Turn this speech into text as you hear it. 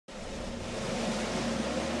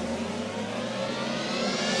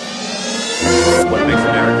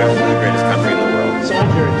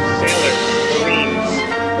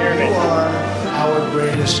You are our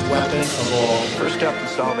greatest weapon of all. First step in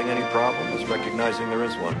solving any problem is recognizing there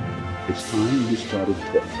is one. It's time we started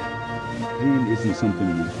thinking. Pain isn't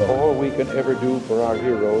something we felt. All we can ever do for our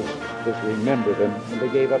heroes is remember them, and they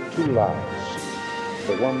gave up two lives.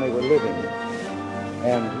 The one they were living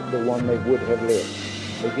and the one they would have lived.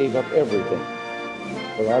 They gave up everything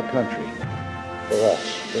for our country, for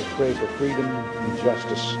us. They pray for freedom and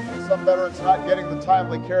justice. Some veterans not getting the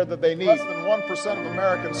timely care that they need. Less than 1% of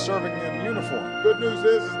Americans serving in uniform. Good news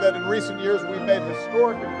is that in recent years we've made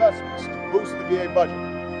historic investments to boost the VA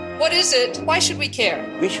budget. What is it? Why should we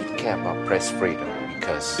care? We should care about press freedom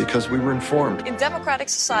because we were informed. In democratic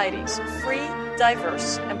societies, free,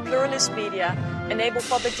 diverse, and pluralist media enable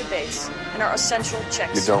public debates and are essential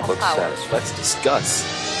checks on power. You don't look satisfied. Let's discuss.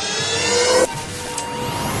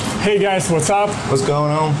 Hey guys, what's up? What's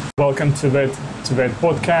going on? Welcome to that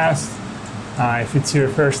podcast. If it's your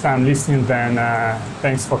first time listening, then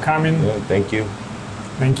thanks for coming. Yeah, thank you.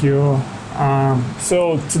 Thank you.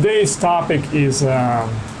 So today's topic is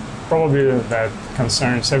probably that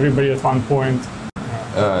concerns everybody at one point.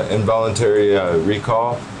 Involuntary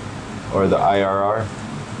recall, or the IRR.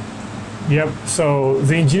 Yep, so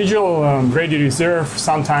the individual ready reserve,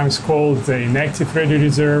 sometimes called the inactive ready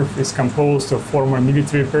reserve, is composed of former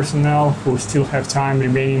military personnel who still have time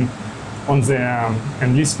remaining on the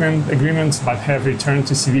enlistment agreements but have returned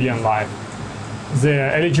to civilian life. They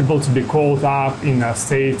are eligible to be called up in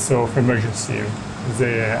states of emergency.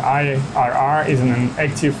 The IRR is an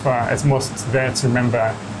active, as most vets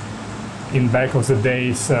remember in back of the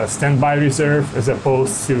days, standby reserve as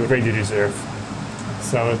opposed to ready reserve.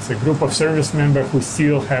 So it's a group of service members who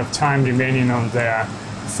still have time remaining on their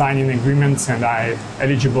signing agreements and are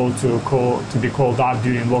eligible to be called up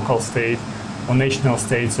during local, state, or national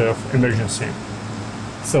states of emergency.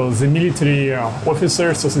 So the Military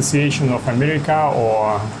Officers Association of America,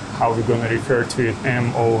 or how we're going to refer to it,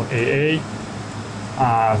 MOAA,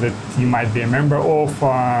 that you might be a member of,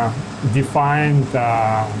 defined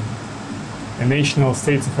the national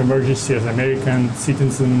states of emergency as American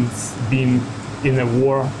citizens being in a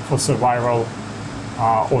war for survival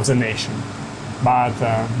of the nation. But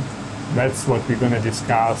that's what we're going to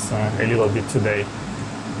discuss a little bit today.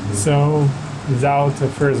 So without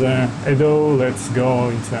further ado, let's go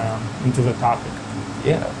into the topic.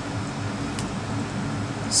 Yeah.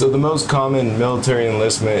 So the most common military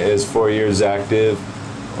enlistment is 4 years active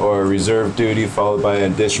or reserve duty followed by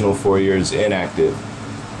an additional 4 years inactive.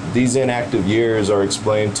 These inactive years are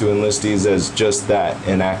explained to enlistees as just that,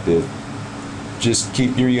 inactive. Just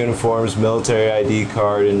keep your uniforms, military ID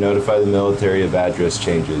card, and notify the military of address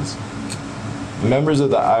changes. Members of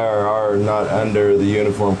the IRR are not under the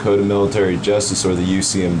Uniform Code of Military Justice, or the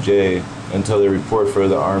UCMJ, until they report for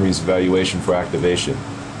the Army's evaluation for activation.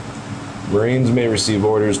 Marines may receive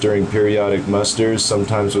orders during periodic musters,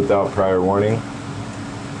 sometimes without prior warning.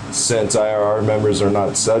 Since IRR members are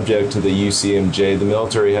not subject to the UCMJ, the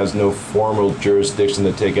military has no formal jurisdiction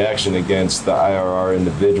to take action against the IRR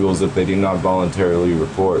individuals if they do not voluntarily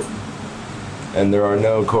report. And there are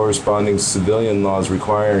no corresponding civilian laws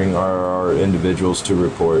requiring IRR individuals to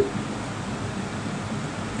report.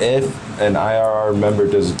 If an IRR member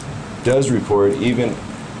does report, even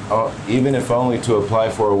if only to apply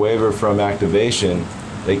for a waiver from activation,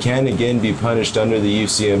 they can again be punished under the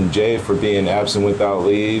UCMJ for being absent without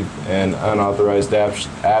leave and unauthorized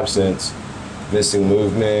absence, missing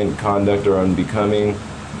movement, conduct, or unbecoming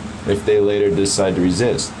if they later decide to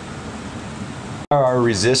resist. IRR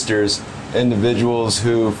resistors, individuals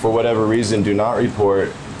who, for whatever reason, do not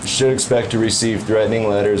report, should expect to receive threatening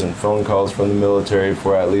letters and phone calls from the military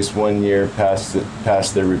for at least 1 year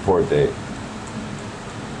past their report date.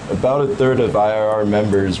 About a third of IRR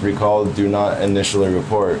members recalled do not initially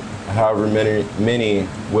report. However, many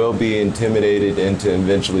will be intimidated into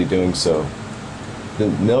eventually doing so. The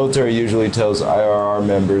military usually tells IRR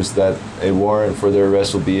members that a warrant for their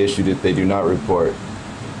arrest will be issued if they do not report.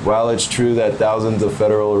 While it's true that thousands of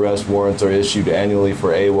federal arrest warrants are issued annually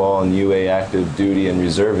for AWOL and UA active duty and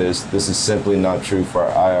reservists, this is simply not true for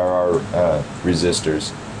IRR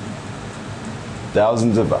resistors.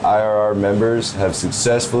 Thousands of IRR members have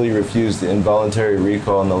successfully refused involuntary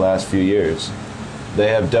recall in the last few years. They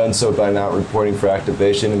have done so by not reporting for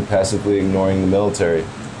activation and passively ignoring the military.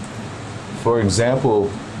 For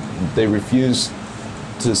example, they refuse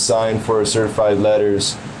to sign for certified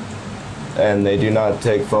letters, and they do not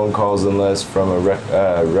take phone calls unless from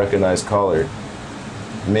a recognized caller.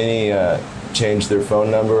 Many change their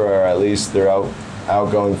phone number, or at least their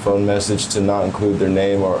outgoing phone message, to not include their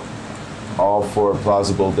name, or all for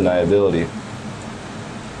plausible deniability.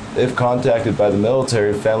 If contacted by the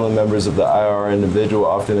military, family members of the IRR individual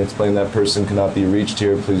often explain that person cannot be reached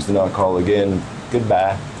here. Please do not call again.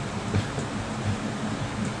 Goodbye.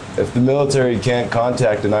 If the military can't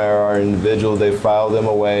contact an IRR individual, they file them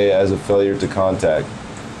away as a failure to contact.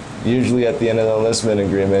 Usually at the end of the enlistment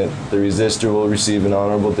agreement, the resistor will receive an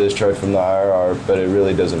honorable discharge from the IRR, but it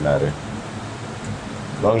really doesn't matter.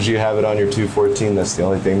 As long as you have it on your 214, that's the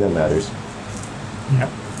only thing that matters. Yep.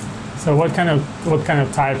 So what kind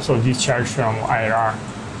of types of discharge from IRR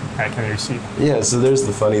I can receive? Yeah, so there's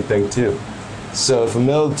the funny thing too. So if the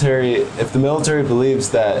military believes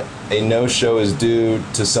that a no-show is due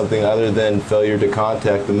to something other than failure to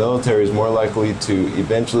contact, the military is more likely to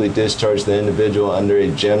eventually discharge the individual under a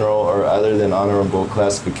general or other than honorable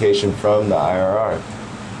classification from the IRR.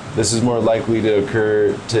 This is more likely to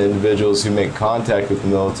occur to individuals who make contact with the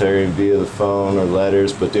military via the phone or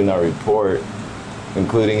letters but do not report,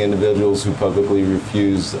 including individuals who publicly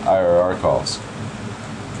refuse IRR calls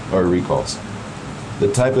or recalls.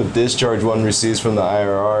 The type of discharge one receives from the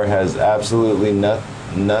IRR has absolutely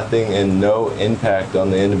nothing and no impact on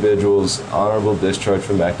the individual's honorable discharge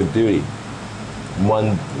from active duty.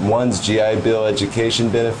 One's GI Bill education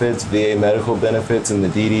benefits, VA medical benefits, and the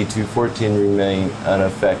DD-214 remain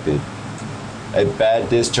unaffected. A bad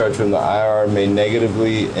discharge from the IRR may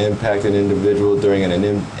negatively impact an individual during an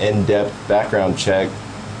in-depth background check.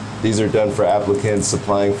 These are done for applicants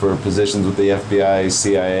applying for positions with the FBI,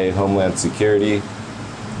 CIA, Homeland Security,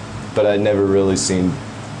 but I'd never really seen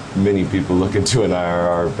many people look into an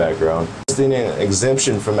IRR background. An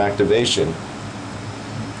exemption from activation.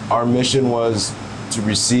 Our mission was to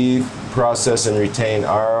receive, process, and retain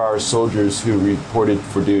IRR soldiers who reported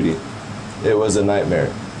for duty. It was a nightmare.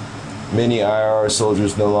 Many IRR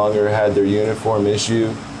soldiers no longer had their uniform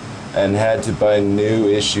issue and had to buy a new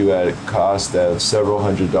issue at a cost of several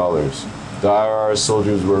 $100s. The IRR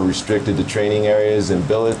soldiers were restricted to training areas and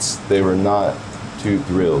billets. They were not too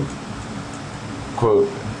thrilled.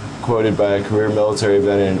 Quoted by a career military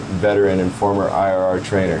veteran and former IRR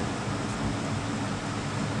trainer.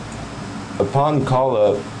 Upon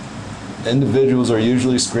call-up, individuals are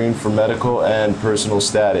usually screened for medical and personal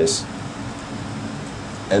status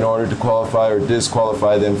in order to qualify or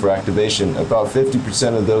disqualify them for activation. About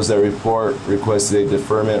 50% of those that report requested a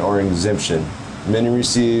deferment or exemption. Many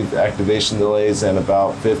receive activation delays, and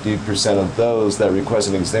about 50% of those that request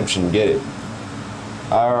an exemption get it.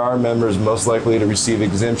 IRR members most likely to receive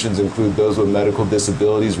exemptions include those with medical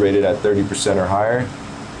disabilities rated at 30% or higher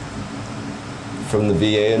from the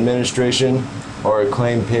VA administration, or a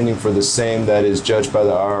claim pending for the same that is judged by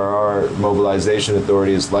the IRR Mobilization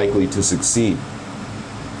Authority is likely to succeed.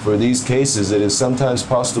 For these cases, it is sometimes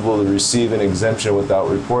possible to receive an exemption without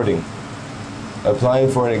reporting. Applying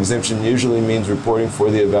for an exemption usually means reporting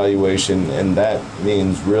for the evaluation, and that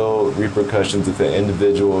means real repercussions if an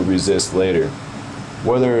individual resists later.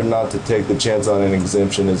 Whether or not to take the chance on an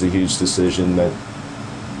exemption is a huge decision that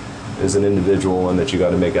is an individual one that you got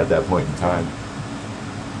to make at that point in time.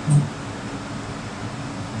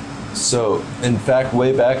 So, in fact,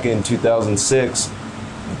 way back in 2006,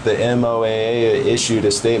 the MOAA issued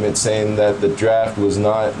a statement saying that the draft was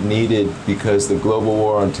not needed because the global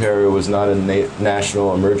war on terror was not a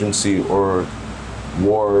national emergency or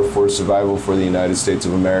war for survival for the United States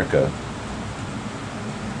of America.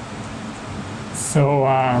 So,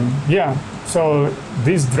 so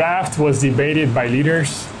this draft was debated by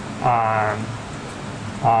leaders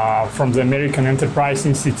from the American Enterprise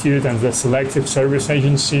Institute and the Selective Service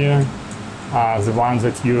Agency, the ones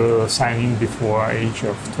that you sign in before age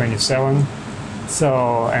of 27.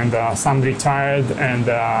 So, and some retired and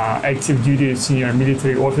active duty senior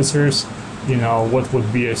military officers, you know, what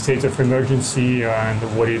would be a state of emergency and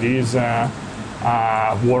what it is,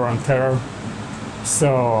 war on terror.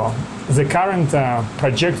 So the current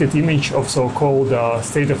projected image of so-called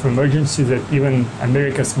state of emergency that even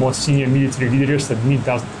America's most senior military leaders admit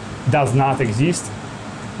does not exist.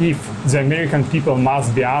 If the American people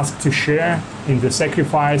must be asked to share in the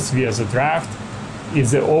sacrifice via the draft,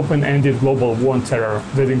 is the open-ended global war on terror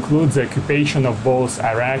that includes the occupation of both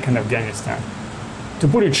Iraq and Afghanistan. To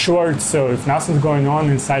put it short, so if nothing's going on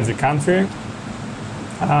inside the country,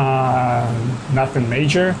 nothing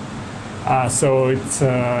major, so it's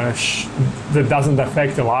that doesn't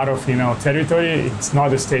affect a lot of territory. It's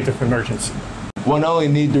not a state of emergency. One only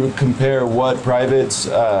need to compare what privates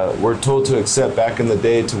were told to accept back in the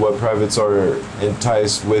day to what privates are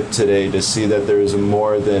enticed with today to see that there is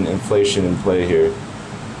more than inflation in play here.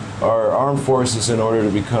 Our armed forces, in order to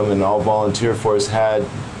become an all-volunteer force, had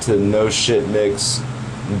to no-shit mix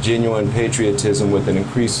genuine patriotism with an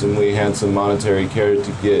increasingly handsome monetary care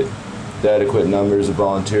to get the adequate numbers of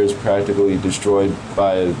volunteers practically destroyed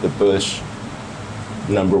by the Bush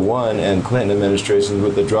 #1 and Clinton administrations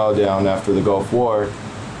with the drawdown after the Gulf War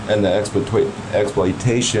and the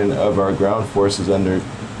exploitation of our ground forces under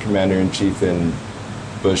Commander-in-Chief in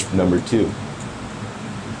Bush #2.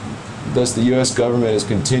 Thus, the U.S. government is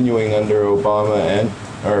continuing under Obama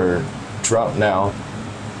or Trump now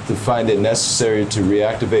to find it necessary to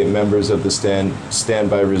reactivate members of the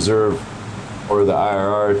Standby Reserve or the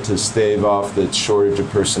IRR to stave off the shortage of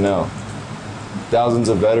personnel. Thousands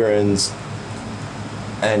of veterans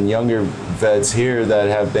and younger vets here that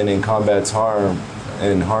have been in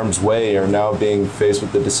harm's way are now being faced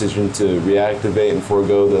with the decision to reactivate and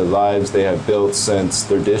forego the lives they have built since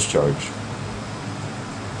their discharge.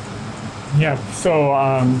 Yeah, so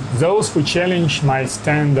those who challenge my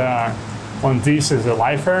stand on this as a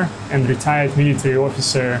lifer and retired military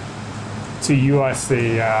officer to you as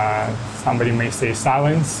somebody may say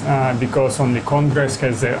silence, because only Congress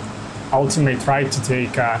has the ultimate right to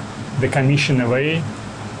take the commission away,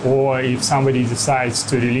 or if somebody decides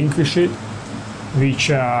to relinquish it, which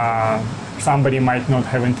somebody might not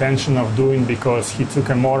have intention of doing because he took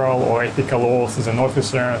a moral or ethical oath as an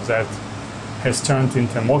officer that has turned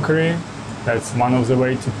into mockery. That's one of the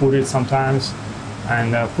ways to put it sometimes.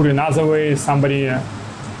 And put another way, somebody,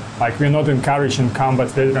 like we're not encouraging combat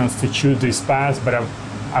veterans to choose this path, but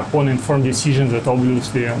upon informed decisions that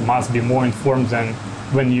obviously must be more informed than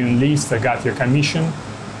when you enlist or got your commission.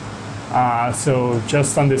 So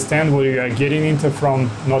just understand what you are getting into from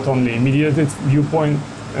not only immediate viewpoint,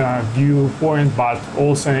 but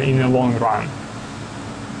also in the long run.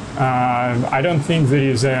 I don't think there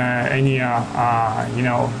is any,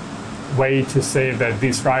 way to say that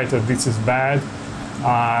this right or this is bad.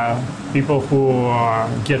 People who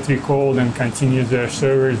get recalled and continue their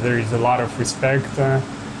service, there is a lot of respect,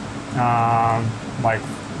 like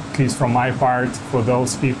at least from my part, for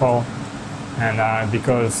those people. And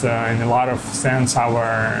because in a lot of sense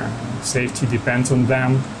our safety depends on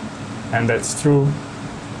them, and that's true.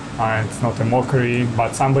 It's not a mockery,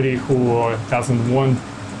 but somebody who doesn't want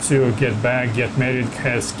to get back, get married,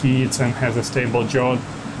 has kids and has a stable job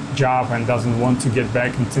and doesn't want to get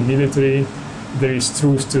back into military, there is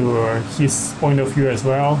truth to his point of view as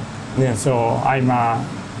well. Yeah. So I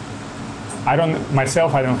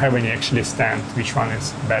don't have any actually stand which one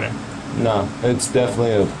is better. No, it's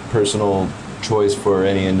definitely a personal choice for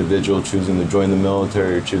any individual choosing to join the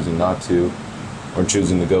military or choosing not to, or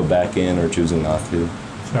choosing to go back in or choosing not to.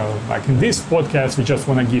 So like in this podcast, we just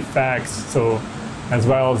want to give facts, so as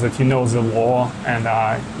well as that you know the law, and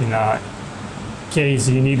in a case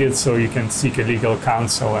you need it, so you can seek a legal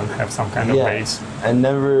counsel and have some kind of base. And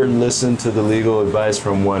never listen to the legal advice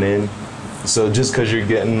from one end. So just because you're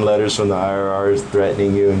getting letters from the IRR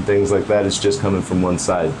threatening you and things like that, it's just coming from one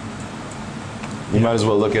side. You might as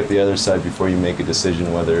well look at the other side before you make a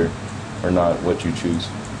decision whether or not what you choose.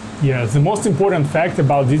 Yeah, the most important fact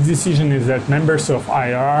about this decision is that members of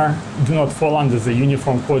IR do not fall under the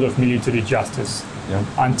Uniform Code of Military Justice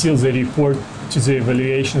until they report to the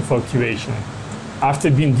evaluation for activation.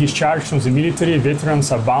 After being discharged from the military,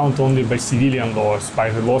 veterans are bound only by civilian laws,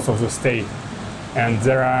 by the laws of the state. And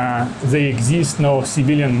there exist no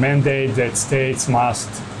civilian mandate that states must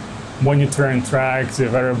monitor and track the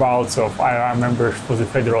whereabouts of IR members for the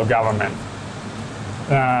federal government.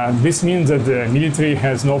 This means that the military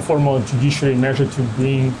has no formal judiciary measure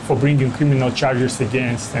for bringing criminal charges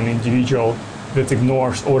against an individual that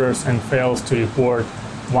ignores orders and fails to report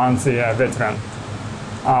once they are a veteran.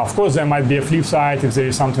 Of course, there might be a flip side if there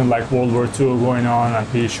is something like World War II going on. I'm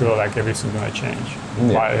pretty sure like everything's going to change.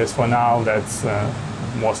 Yeah. But as for now, that's the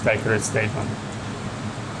most accurate statement.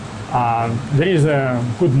 There is a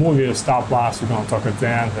good movie, Star Plus, we're going to talk at the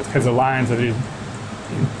end, that has a line that is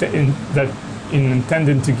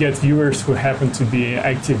intended to get viewers who happen to be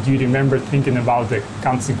active duty members thinking about the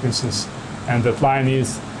consequences. And that line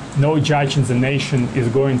is, no judge in the nation is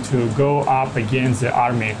going to go up against the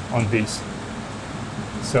army on this.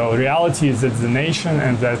 So reality is that the nation,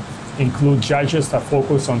 and that include judges, are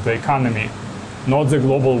focused on the economy, not the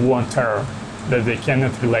global war on terror that they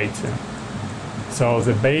cannot relate to. So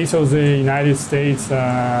the base of the United States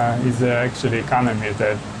is actually economy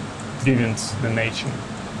that drives the nation,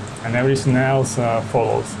 and everything else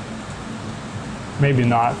follows. Maybe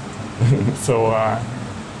not so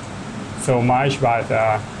much, but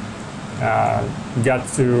got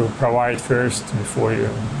to provide first before you,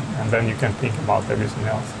 and then you can think about everything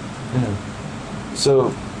else. Yeah.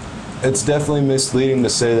 So it's definitely misleading to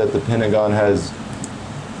say that the Pentagon has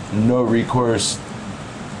no recourse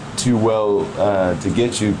to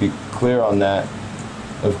get you. Be clear on that.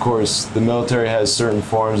 Of course, the military has certain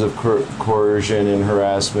forms of coercion and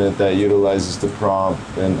harassment that utilizes to prompt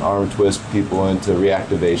and arm twist people into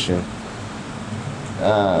reactivation.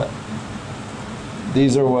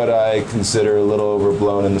 These are what I consider a little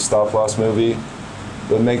overblown in the Stop Loss movie,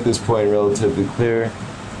 but make this point relatively clear.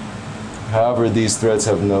 However, these threats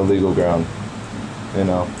have no legal ground. You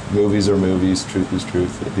know, movies are movies, truth is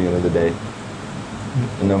truth at the end of the day.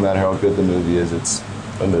 And no matter how good the movie is, it's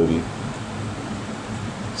a movie.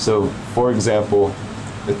 So, for example,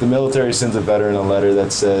 if the military sends a veteran a letter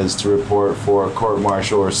that says to report for a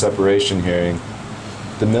court-martial or separation hearing,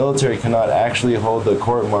 the military cannot actually hold the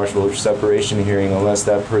court-martial or separation hearing unless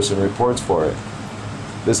that person reports for it.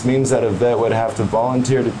 This means that a vet would have to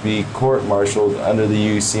volunteer to be court-martialed under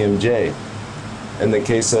the UCMJ. In the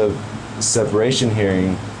case of separation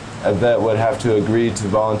hearing, a vet would have to agree to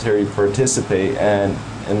voluntarily participate, and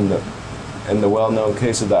in the well-known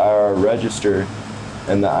case of the IRR register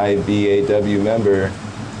and the IBAW member,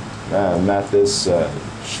 Mathis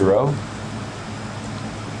Shiro,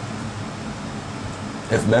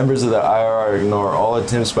 if members of the IRR ignore all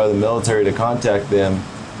attempts by the military to contact them,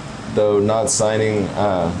 though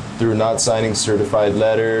through not signing certified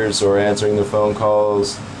letters or answering their phone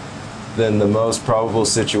calls, then the most probable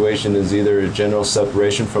situation is either a general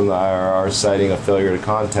separation from the IRR citing a failure to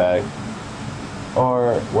contact,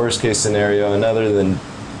 or worst case scenario, another than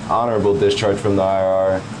honorable discharge from the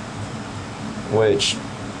IRR, which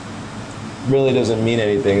really doesn't mean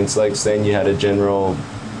anything. It's like saying you had a general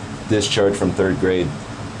discharge from 3rd grade.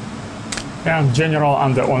 Yeah, general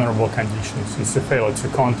under honorable conditions. It's a failure to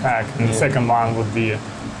contact, and the second one would be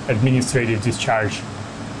administrative discharge,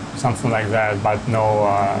 something like that, but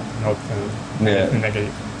not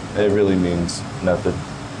negative. It really means nothing.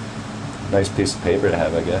 Nice piece of paper to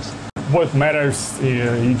have, I guess. What matters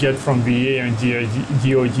you get from VA and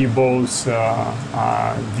DOD both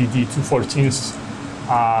DD-214s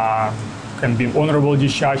can be honorable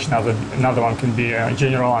discharge. Another one can be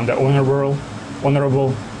general under honorable.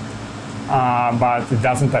 But it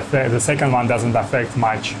doesn't affect, the second one doesn't affect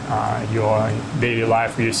much your daily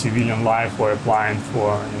life or your civilian life or applying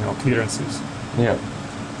for clearances. Yeah.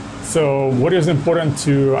 So what is important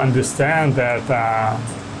to understand that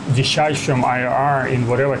discharge from IRR in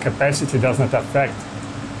whatever capacity does not affect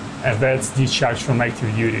a vet's discharge from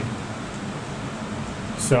active duty.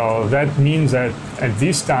 So that means that at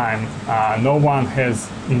this time, no one has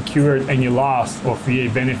incurred any loss of VA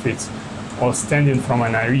benefits or standing from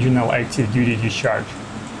an original active duty discharge.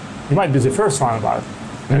 You might be the first one, but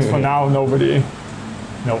as for now, nobody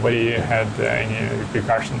had any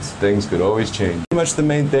repercussions. Things could always change. Pretty much the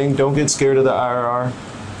main thing, don't get scared of the IRR.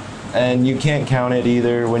 And you can't count it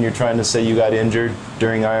either when you're trying to say you got injured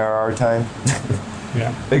during IRR time.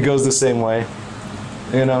 Yeah. It goes the same way.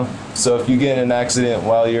 So if you get in an accident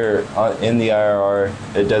while you're in the IRR,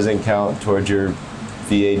 it doesn't count towards your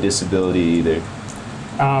VA disability either.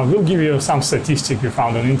 We'll give you some statistics we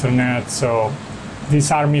found on the internet. So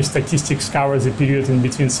this Army statistics covers the period in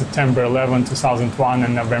between September 11, 2001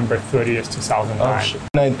 and November 30th, 2009.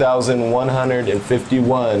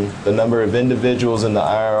 9,151, the number of individuals in the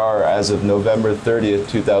IRR as of November 30th,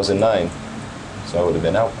 2009. So I would have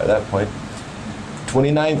been out by that point.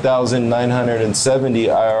 29,970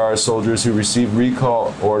 IRR soldiers who received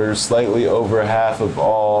recall orders, slightly over half of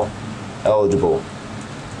all eligible.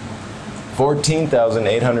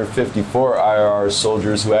 14,854 IRR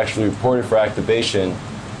soldiers who actually reported for activation,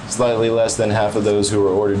 slightly less than half of those who were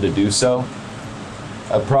ordered to do so.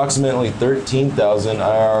 Approximately 13,000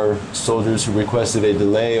 IRR soldiers who requested a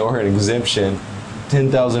delay or an exemption,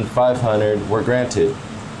 10,500 were granted.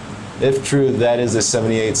 If true, that is a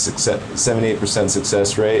 78%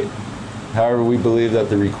 success rate. However, we believe that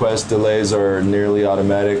the request delays are nearly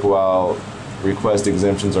automatic, while request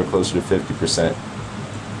exemptions are closer to 50%.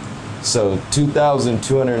 So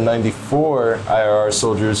 2,294 IRR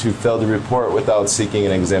soldiers who failed to report without seeking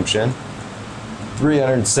an exemption,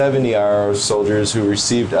 370 IRR soldiers who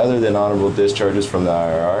received other than honorable discharges from the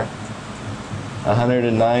IRR,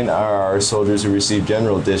 109 IRR soldiers who received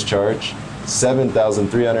general discharge,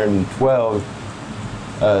 7,312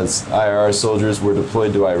 IRR soldiers were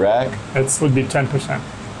deployed to Iraq. That would be 10%.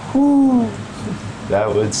 Whew.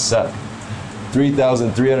 That would suck.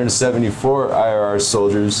 3,374 IRR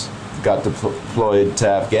soldiers got deployed to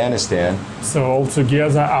Afghanistan. So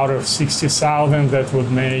altogether, out of 60,000, that would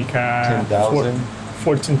make 10,000?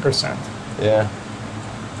 14%. Yeah.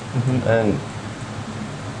 And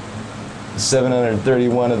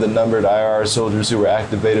 731 of the numbered IRR soldiers who were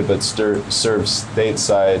activated but served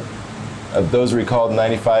stateside. Of those recalled,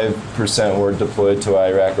 95% were deployed to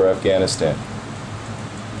Iraq or Afghanistan.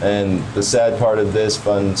 And the sad part of this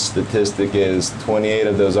fun statistic is 28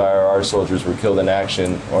 of those IRR soldiers were killed in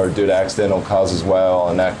action or due to accidental causes while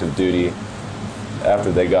on active duty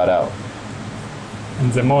after they got out.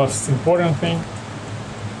 And the most important thing?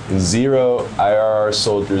 0 IRR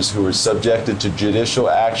soldiers who were subjected to judicial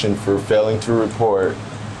action for failing to report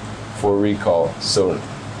for recall. So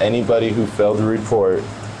anybody who failed to report,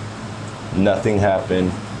 nothing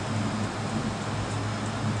happened.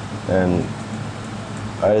 And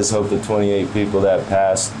I just hope the 28 people that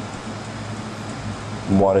passed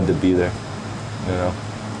wanted to be there, you know.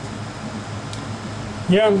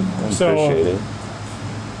 Yeah, I so appreciate it.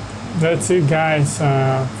 That's it, guys,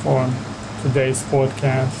 for today's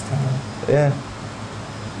podcast. Yeah.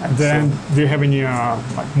 And then, do you have any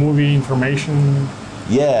like movie information?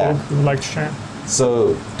 Yeah. You would like to share?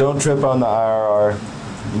 So don't trip on the IRR.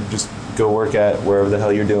 You just go work at wherever the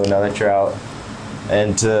hell you're doing now that you're out.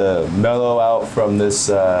 And to mellow out from this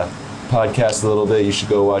podcast a little bit, you should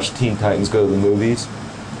go watch Teen Titans Go to the Movies.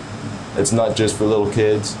 It's not just for little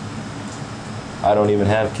kids. I don't even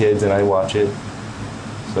have kids and I watch it.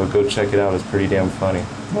 So go check it out. It's pretty damn funny.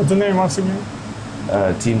 What's the name once again?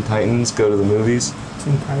 Teen Titans Go to the Movies.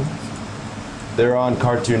 Teen Titans. They're on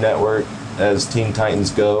Cartoon Network as Teen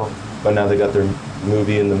Titans Go, but now they got their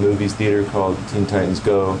movie in the movies theater called Teen Titans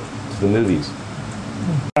Go to the Movies.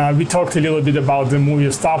 We talked a little bit about the movie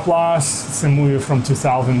Stop Loss. It's a movie from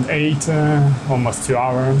 2008, almost 2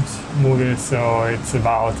 hours movie. So it's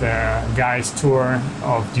about a guy's tour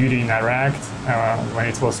of duty in Iraq when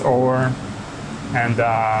it was over. And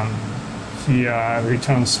he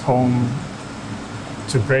returns home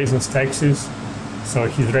to Brazos, Texas. So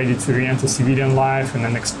he's ready to re-enter civilian life, and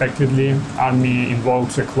unexpectedly, Army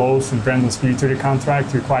invokes a clause in Brandon's military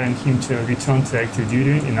contract requiring him to return to active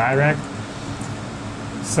duty in Iraq.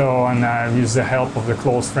 So, and with the help of the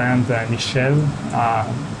close friend Michelle,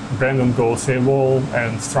 Brandon goes AWOL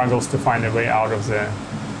and struggles to find a way out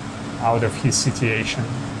of his situation.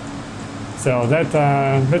 So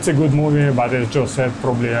that's a good movie, but as Joe said,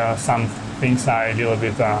 probably some things are a little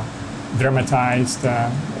bit dramatized,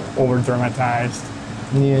 over-dramatized.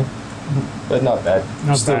 Yeah, but not bad.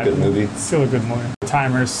 Still a good movie. Still a good movie.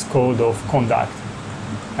 Timer's Code of Conduct.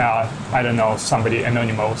 I don't know, somebody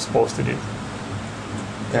anonymous posted it.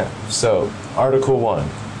 Yeah, so Article 1.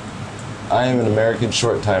 I am an American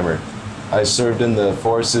short timer. I served in the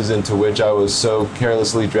forces into which I was so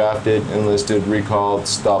carelessly drafted, enlisted, recalled,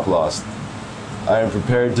 stop-lost. I am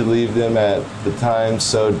prepared to leave them at the time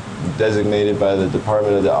so designated by the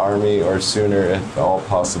Department of the Army or sooner if all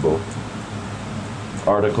possible.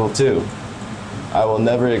 Article 2. I will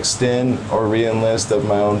never extend or re-enlist of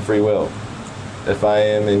my own free will. If I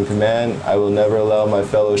am in command, I will never allow my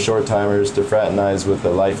fellow short-timers to fraternize with the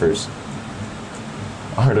lifers.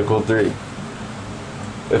 Article 3.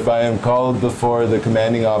 If I am called before the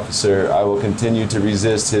commanding officer, I will continue to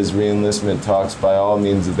resist his re-enlistment talks by all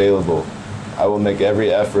means available. I will make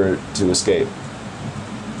every effort to escape.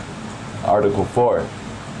 Article 4.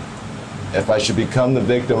 If I should become the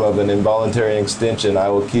victim of an involuntary extension, I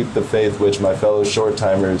will keep the faith which my fellow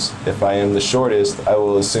short-timers. If I am the shortest, I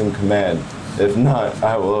will assume command. If not,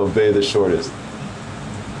 I will obey the shortest.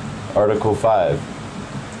 Article 5.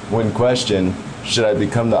 When questioned, should I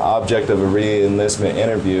become the object of a re-enlistment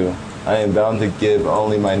interview, I am bound to give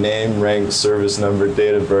only my name, rank, service number,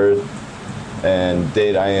 date of birth, and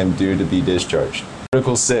date I am due to be discharged.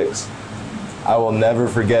 Article 6. I will never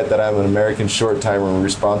forget that I am an American short-timer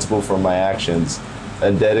responsible for my actions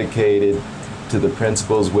and dedicated to the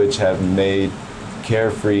principles which have made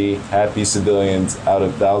carefree, happy civilians out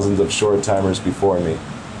of thousands of short-timers before me.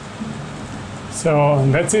 So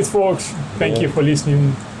that's it, folks. Thank you for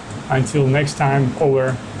listening. Until next time,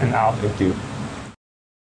 over and out. Thank you.